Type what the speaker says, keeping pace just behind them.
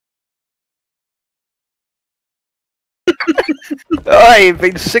Oh, you've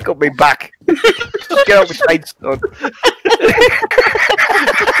been sick up my back. Just get out my sight, son.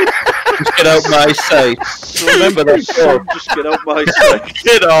 Just get out my sight. Remember that song. Just get out my sight.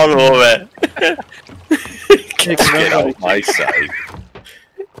 Get on over. Get out my sight.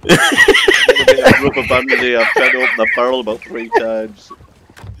 Rubber band here. I've tried to open the barrel about 3 times.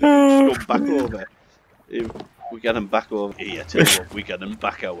 Come back over. We get him back over here. Tell you what, we get him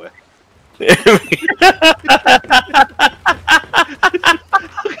back our way.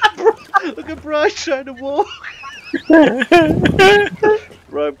 Look at Brian trying to walk. Right,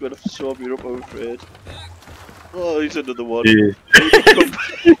 I'm gonna have to swab you up, I'm afraid. Oh, he's under the water. Yeah.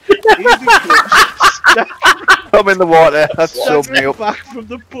 I'm in the water. That's subbed me up. Back from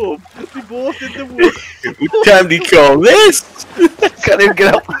the pub. They both in the water. What time do you call this? Can't even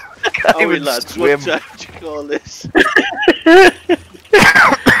get up. Can't Oh, even lads, swim. what time do you call this?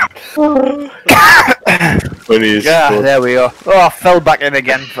 Funny as Yeah, fuck. there we are. Oh, I fell back in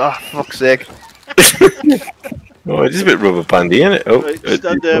again. For fuck's sake. Oh, it is a bit rubber bandy, isn't it? Oh, Right,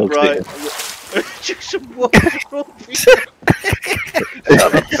 stand there, Brian. Just some water up here.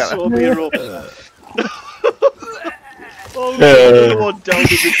 Swab you up. Oh, the one down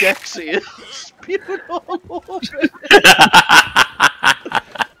to the decks here. Spewing all over.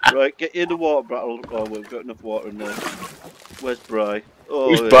 Right, get in the water battle. Oh, we've got enough water in there. Where's Bri? Oh,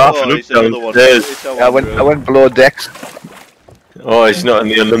 Who's barfing he's up another one. downstairs? It's our I one, went below decks. Oh, he's not in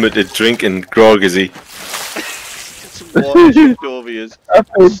the unlimited drinking grog, is he? Get some water shipped over yous. I've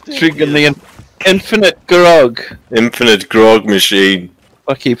been drinking the infinite grog. Infinite grog machine.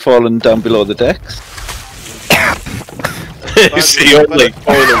 I keep falling down below the decks. See, I'm like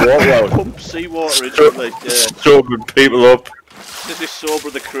pouring the water out. Pump seawater into it like Sobering people up. This is sober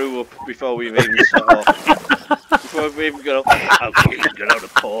the crew up before we've even set off. Before we've even got out,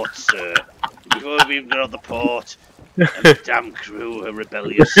 of port, sir. Before we've even got out the port. And the damn crew are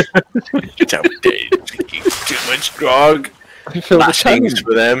rebellious. Damn it, drinking too much grog. I can feel the Lashings challenge.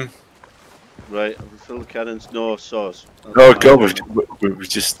 for them. Right, have we filled the cannons? No sauce. Oh god, we're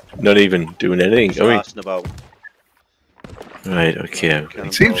just not even doing anything, are we? Asking about. Right, okay.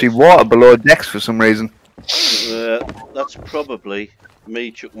 It seems to be water below decks for some reason. That's probably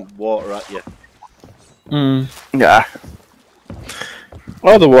me chucking water at you. Mm. Yeah.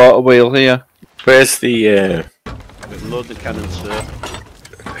 Oh, the water wheel here. Where's the Load the cannons, sir.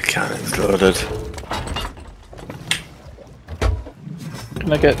 cannons loaded?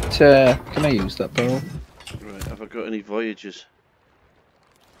 Can I get? Can I use that barrel? Right, have I got any voyages?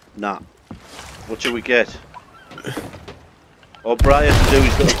 Nah. What shall we get? All Brian has to do,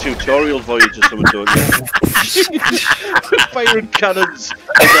 he's got a tutorial voyage or something, don't you? Firing cannons in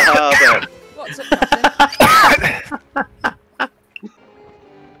the harbour. What's up, Captain?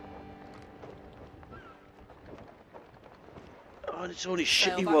 Oh, and it's only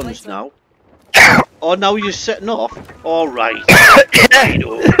Sail shitty back ones later. now. Oh, now you're setting off? Alright.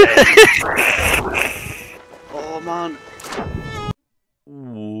 Oh, man.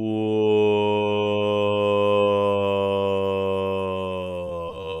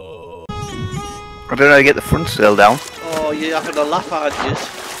 I don't know how to get the front sail down. Oh, you're having a laugh, aren't you?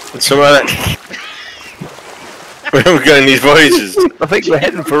 What's the matter? Where are we going these voyages? I think we're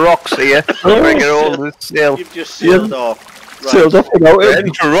heading for rocks here. We're going to get all the sail. You've just sailed off. Right. Sailed off without We're it.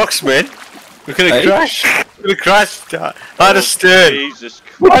 heading for rocks, man. We're gonna Hey? crash. We're gonna crash. I'd have stern. Jesus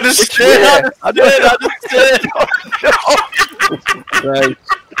Christ. I'd have stern. I'd have stern. Right.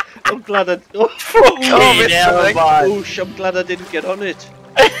 I'm glad I... Oh, oosh, I'm glad I didn't get on it.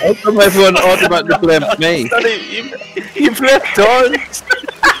 How come everyone automatically blames me? You flipped on.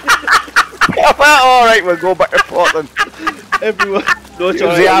 Alright, we'll go back to Portland. Everyone... No, it's Use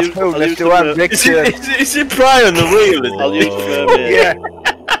alright, the I'll use- afternoon, I'll let's use do the our verb. big Is turn. it Brian on the wheel? I'll use the verb here. Yeah.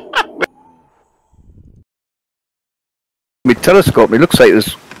 My telescope, it looks like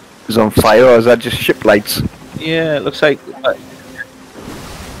it's on fire, or is that just ship lights? Yeah, it looks like.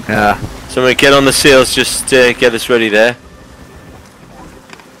 Yeah. So we get on the sails, just get us ready there.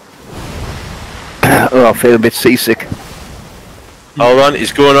 Oh, I feel a bit seasick. Hold on,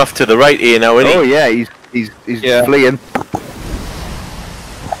 he's going off to the right here now, isn't he? Oh yeah, he's Yeah. fleeing.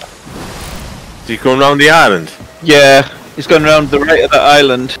 Is he going round the island? Yeah, he's going around the right of the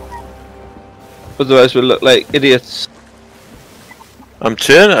island. Otherwise, we'll look like idiots. I'm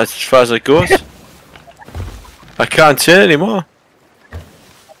turning as far as it goes. I can't turn anymore.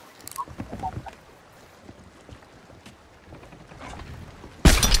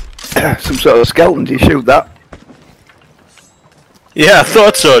 Some sort of skeleton, do you shoot that? Yeah, I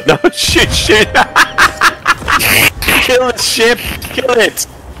thought so. No, shoot. Kill the ship. Kill it.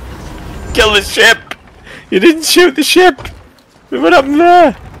 Kill the ship. You didn't shoot the ship! What happened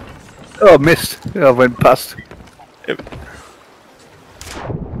there? Oh, missed. I went past.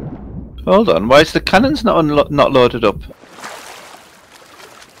 Hold on, why is the cannons not loaded up?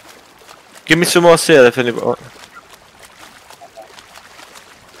 Give me some more sail if anybody...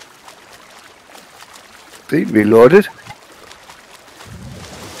 They reloaded.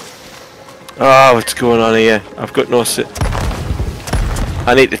 Oh, what's going on here? I've got no sail.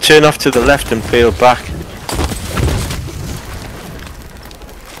 I need to turn off to the left and peel back.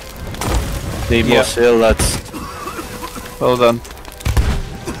 Need more sail, lads. Hold on.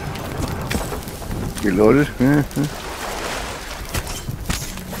 Reloaded. Yeah.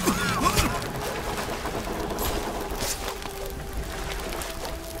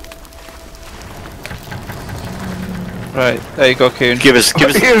 Right, there you go, Kieran. Give us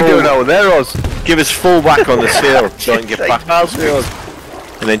What are you doing over there, Oz? give us full whack on the sail so I can get back to the sail.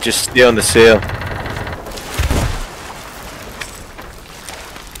 And then just stay on the sail.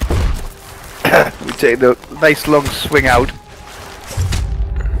 We take the nice long swing out.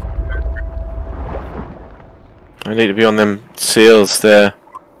 I need to be on them sails there.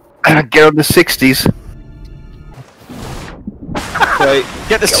 Get on the 60s. Right,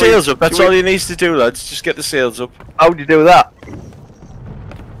 Get the sails up, that's all you need to do, lads. Just get the sails up. How do you do that?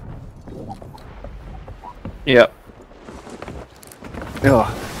 yeah.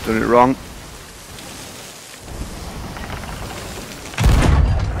 Oh, done it wrong.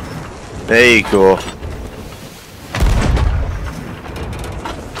 There you go.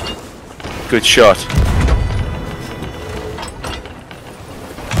 Good shot.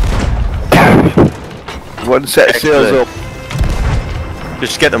 One set of sails Excellent. up.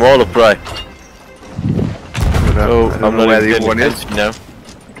 Just get them all up right. Oh, I I'm don't know not where even the other getting one is. attention now.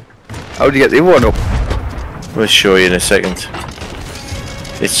 How do you get the other one up? We'll show you in a second.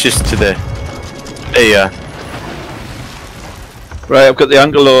 It's just to the... There you are. Right, I've got the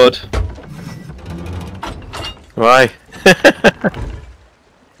anchor load. Why?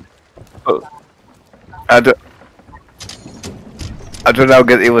 I don't know how to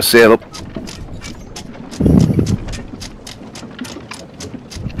get the other sail up.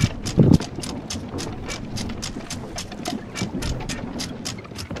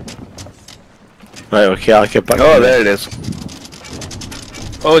 Right, okay, I'll get back. Oh, in there it is.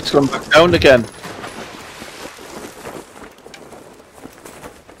 Oh, it's gone back down again.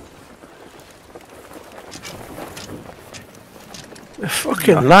 The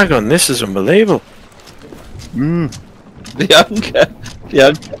fucking lag on this is unbelievable. The anchor. The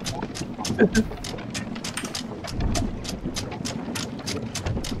anchor.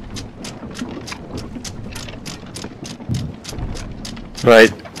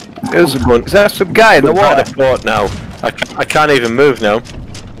 Right. There's one. Is that some guy in the We're at water? a port now. I can't even move now.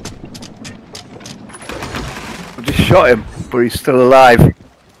 I just shot him, but he's still alive.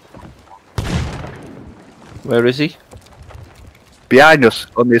 Where is he? Behind us,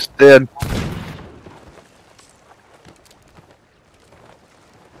 on the stern.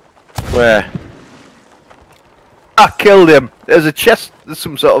 Where? I killed him. There's a chest. There's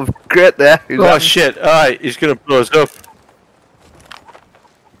some sort of crate there. Who's Oh that? shit, alright, he's gonna blow us up.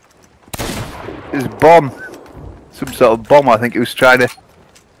 His bomb. Some sort of bomb, I think he was trying to.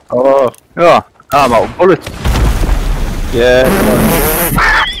 Oh, Oh, I'm out of bullets. yeah.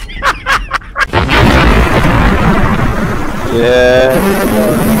 Yeah.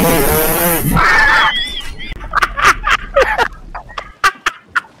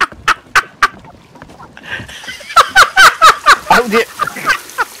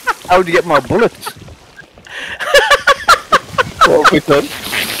 How do you get my bullets? What have we done?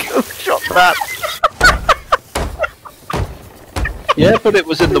 Shot that. Yeah, but it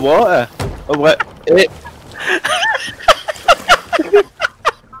was in the water. Oh, what?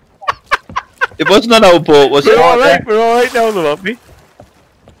 It wasn't on our boat, was it? We're alright now, Lumpy.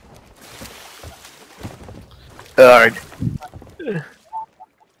 Alright.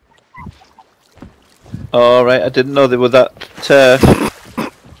 Alright, I didn't know they were that.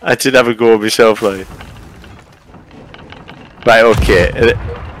 I did have a go myself, like. Right, okay.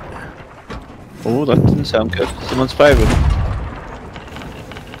 Oh, that didn't sound good. Someone's firing.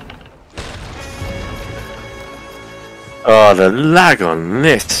 Oh, the lag on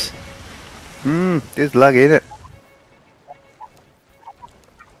this. There's lag in it.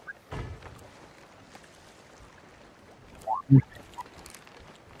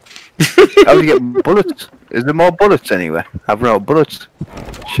 How do you get bullets? Is there more bullets anywhere? I've run out of bullets.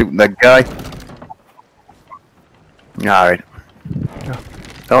 Shooting that guy. Alright.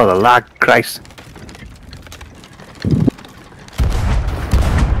 Oh, the lag, Christ.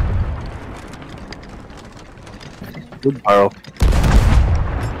 Good barrel.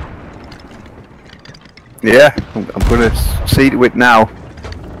 Yeah, I'm gonna see to it now.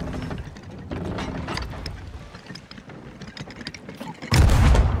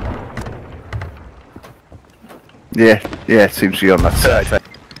 Yeah, it seems to be on that side.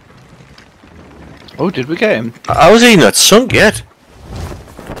 Oh, did we get him? How is he not sunk yet?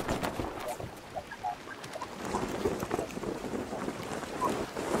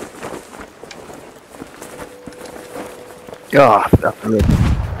 Oh, definitely.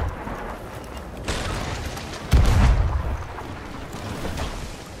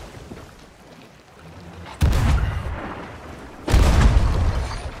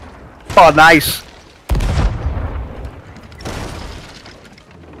 Oh, nice.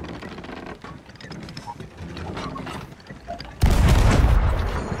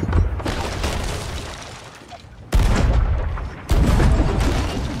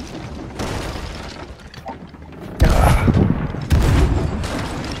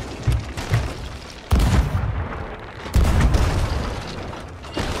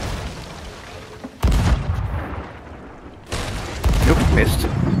 Nope, missed.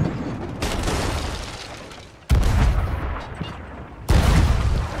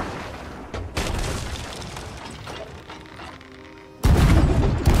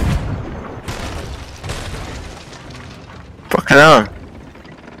 Fucking hell.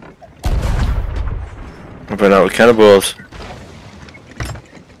 I've been out of cannonballs.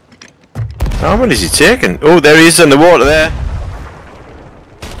 How many is he taking? Oh, there he is in the water there.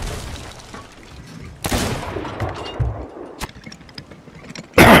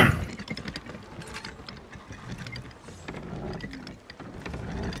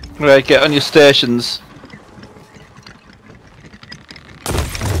 Right, get on your stations.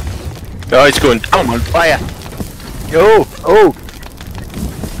 Oh, he's going down. I'm on fire. Oh.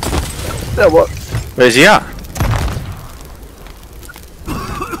 There, what? Where's he at?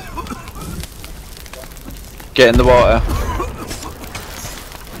 Get in the water.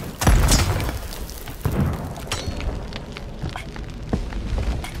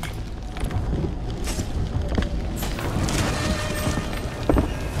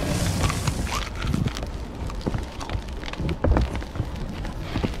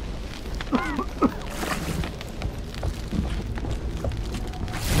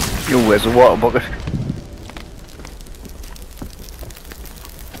 Yo, where's the water bucket?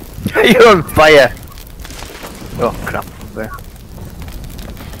 You're on fire. Oh crap, there.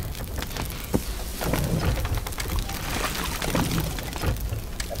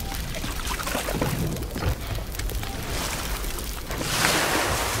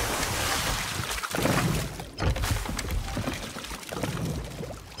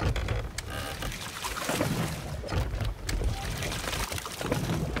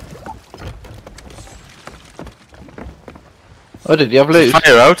 Oh, did you have loot?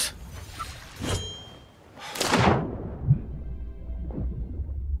 Fire out.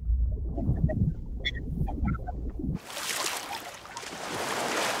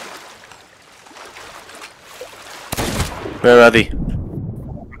 Where are they?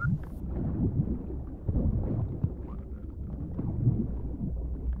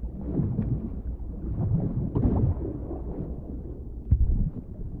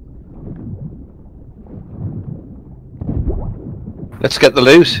 Let's get the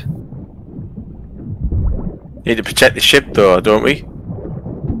loot. Need to protect the ship though, don't we?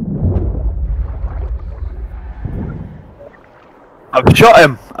 I've shot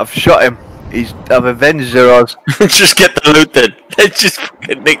him. I've avenged Zeros. Just get the loot then. Let's just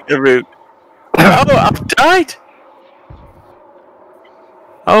fucking nick the loot. Oh, I've died!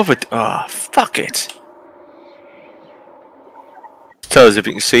 Oh, fuck it. Tell us if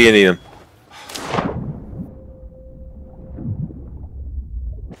you can see any of them.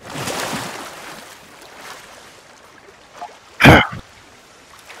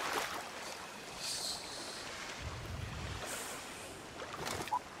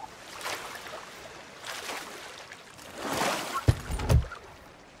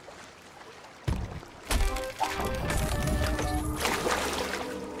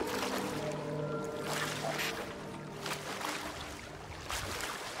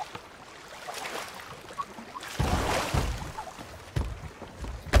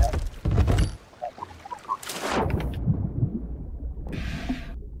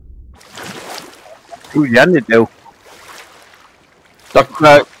 Who's Yanni do?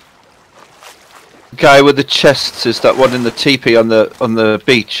 That guy with the chests is that one in the teepee on the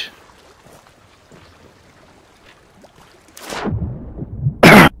beach.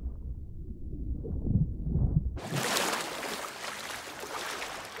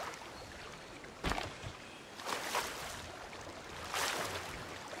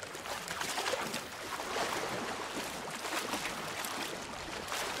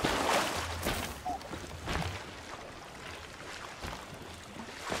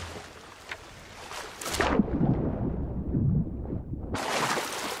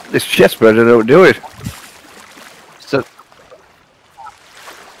 This chest spread don't do it. So,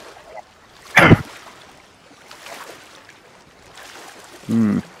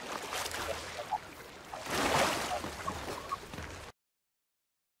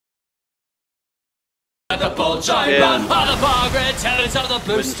 The bullshine run on the Margaret Tellers of the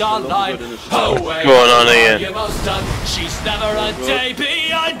Blue Star Line. Away, Going on here. you most done. She's never a day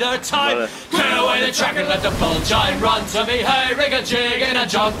behind her time. Clear away the track and let the bullshine run to me. Hey, rig a jig and a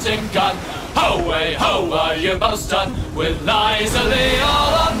jaunting gun. Away, ho, are you most done with Liza Lee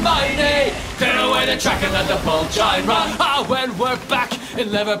Almighty? Clear away the track and let the bullshine run. Ah, when we're back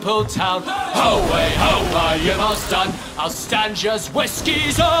in Liverpool town. Away, ho, are you most done? I'll stand just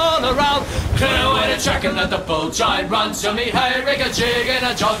whiskies all around. Clear away the track and let the bullshine run to me. Hey, rig a jig and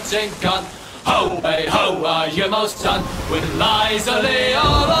a jaunting gun. Ho, hey, ho, are you most done with Liza Lee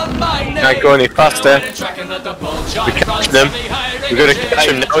Almighty? Can't go any faster. We're catching them. We're going to catch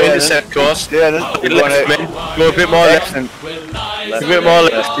them now in the set course. Go a bit more left. A bit more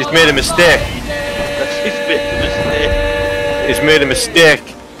left. He's made a mistake. He's made a mistake.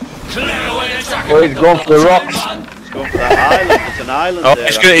 oh, he's going for the rocks. He's going for that island. It's an island Oh, there.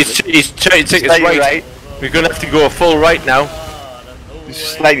 he's trying to take us Slightly right. We're going to have to go full right now.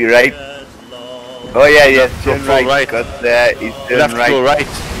 Slightly right. Oh yeah, yeah. Turn full right. right. Got there. He's We'll have turn to go right. right.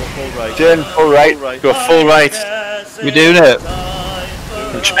 Full right. Turn full right. Go full right. We're doing it.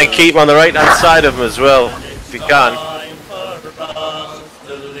 And try and keep on the right hand side of him as well, if you can.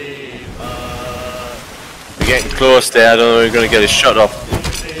 We're getting close there. I don't know if we're going to get a shot off.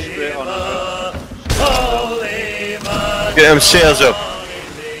 Straight on. Get them sails up.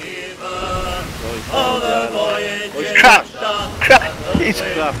 Crap! Crap! He's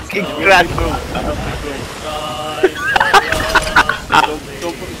fucking crap.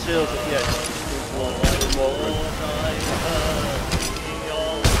 Don't put the sails up yet.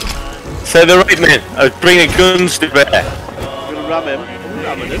 Say the right man. I was bringing guns to bear. We're gonna ram him.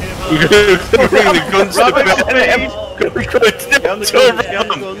 Ramming him. We're going to bring the guns to Ram him, bear. Steve. We're going to Down the turn guns. Down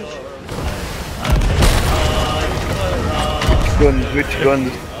the around. guns. Guns, which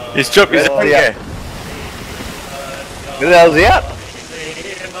guns? He's dropped his Oh, anchor. yeah. Where the hell's he at?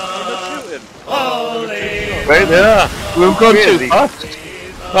 Where the Yeah. We've gone Where is too he? fast.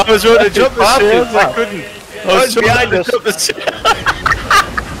 I was going to jump the fast, sails, too I fast. couldn't. I Oh, was it's trying behind to us. jump the sails.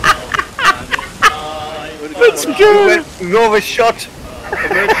 Let's Let's We overshot.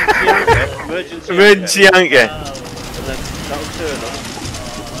 Emergency Emergency anchor. anchor. And then that'll turn on.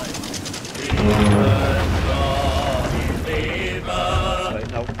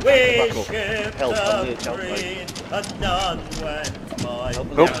 Right, now, back up. Help, I'm here to help, mate. Help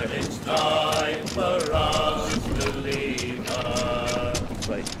me. Nope.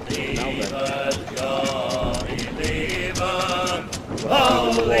 Right, now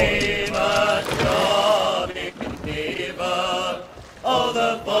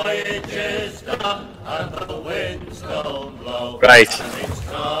Right.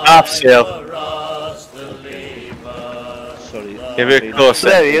 Half sail. Sorry. Get a bit closer.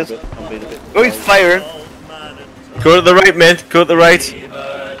 There he is. I'm being a bit. Oh, he's firing. Go to the right, man. Go to the right.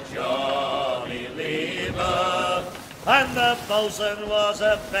 And the bosun was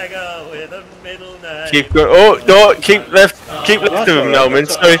a beggar with a middle name. Keep going. Oh, no. Keep left. Keep left of him now, man.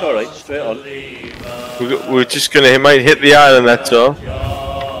 Sorry. Alright, straight on. We're just gonna. He might hit the island. That's all.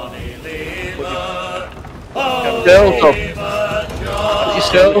 Sails up. Put your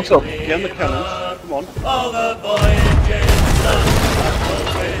sails up. Get on the cannons. Come on. All the voyages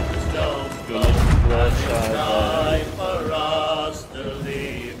time for us to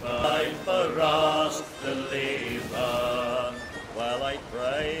leave, time for us to leave. Well, I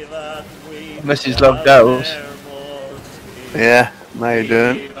pray that we Mrs. Love Girls. Yeah, how you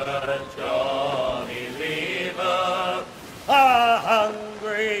doing? Johnny Lever, a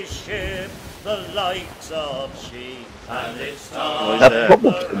hungry ship, the likes of she, and it's time That there.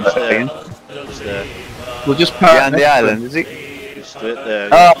 bubble It's there. We'll just park behind the next to island, him. is he? It's straight there.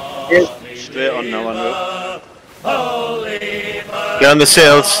 Oh, yes. Straight on now, Andrew. Get on the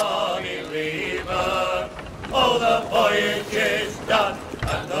sails. oh, the voyage is done,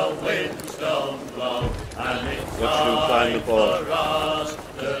 and the winds don't blow, and it's Watch him climb the board. for us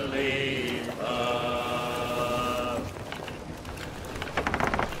to leave.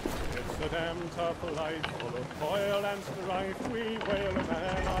 It's a damn tough life, full of toil and strife. We wail a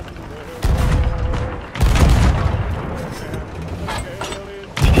man under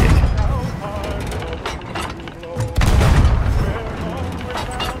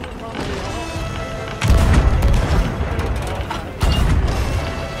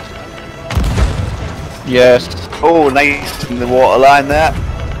Yes. Oh, nice in the water line there.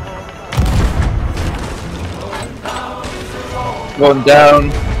 Going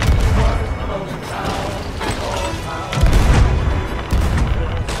down.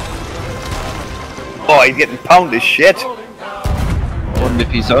 Oh, he's getting pounded as shit. Wonder if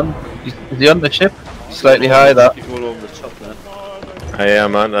he's on. Is he on the ship? Slightly high, that. You're going over the top there. I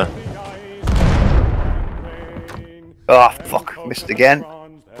am, aren't I? Oh, fuck. Missed again.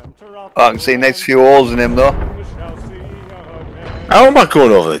 Oh, I can see next few holes in him, though. How am I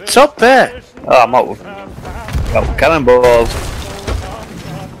going over the top there? Oh, I'm out with cannonballs.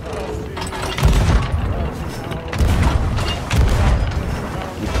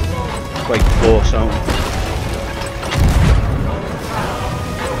 Quite close, aren't we?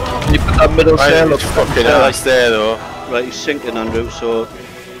 Can you put that middle sail up? Fucking nice there though. Right, he's sinking, Andrew, so...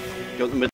 Got the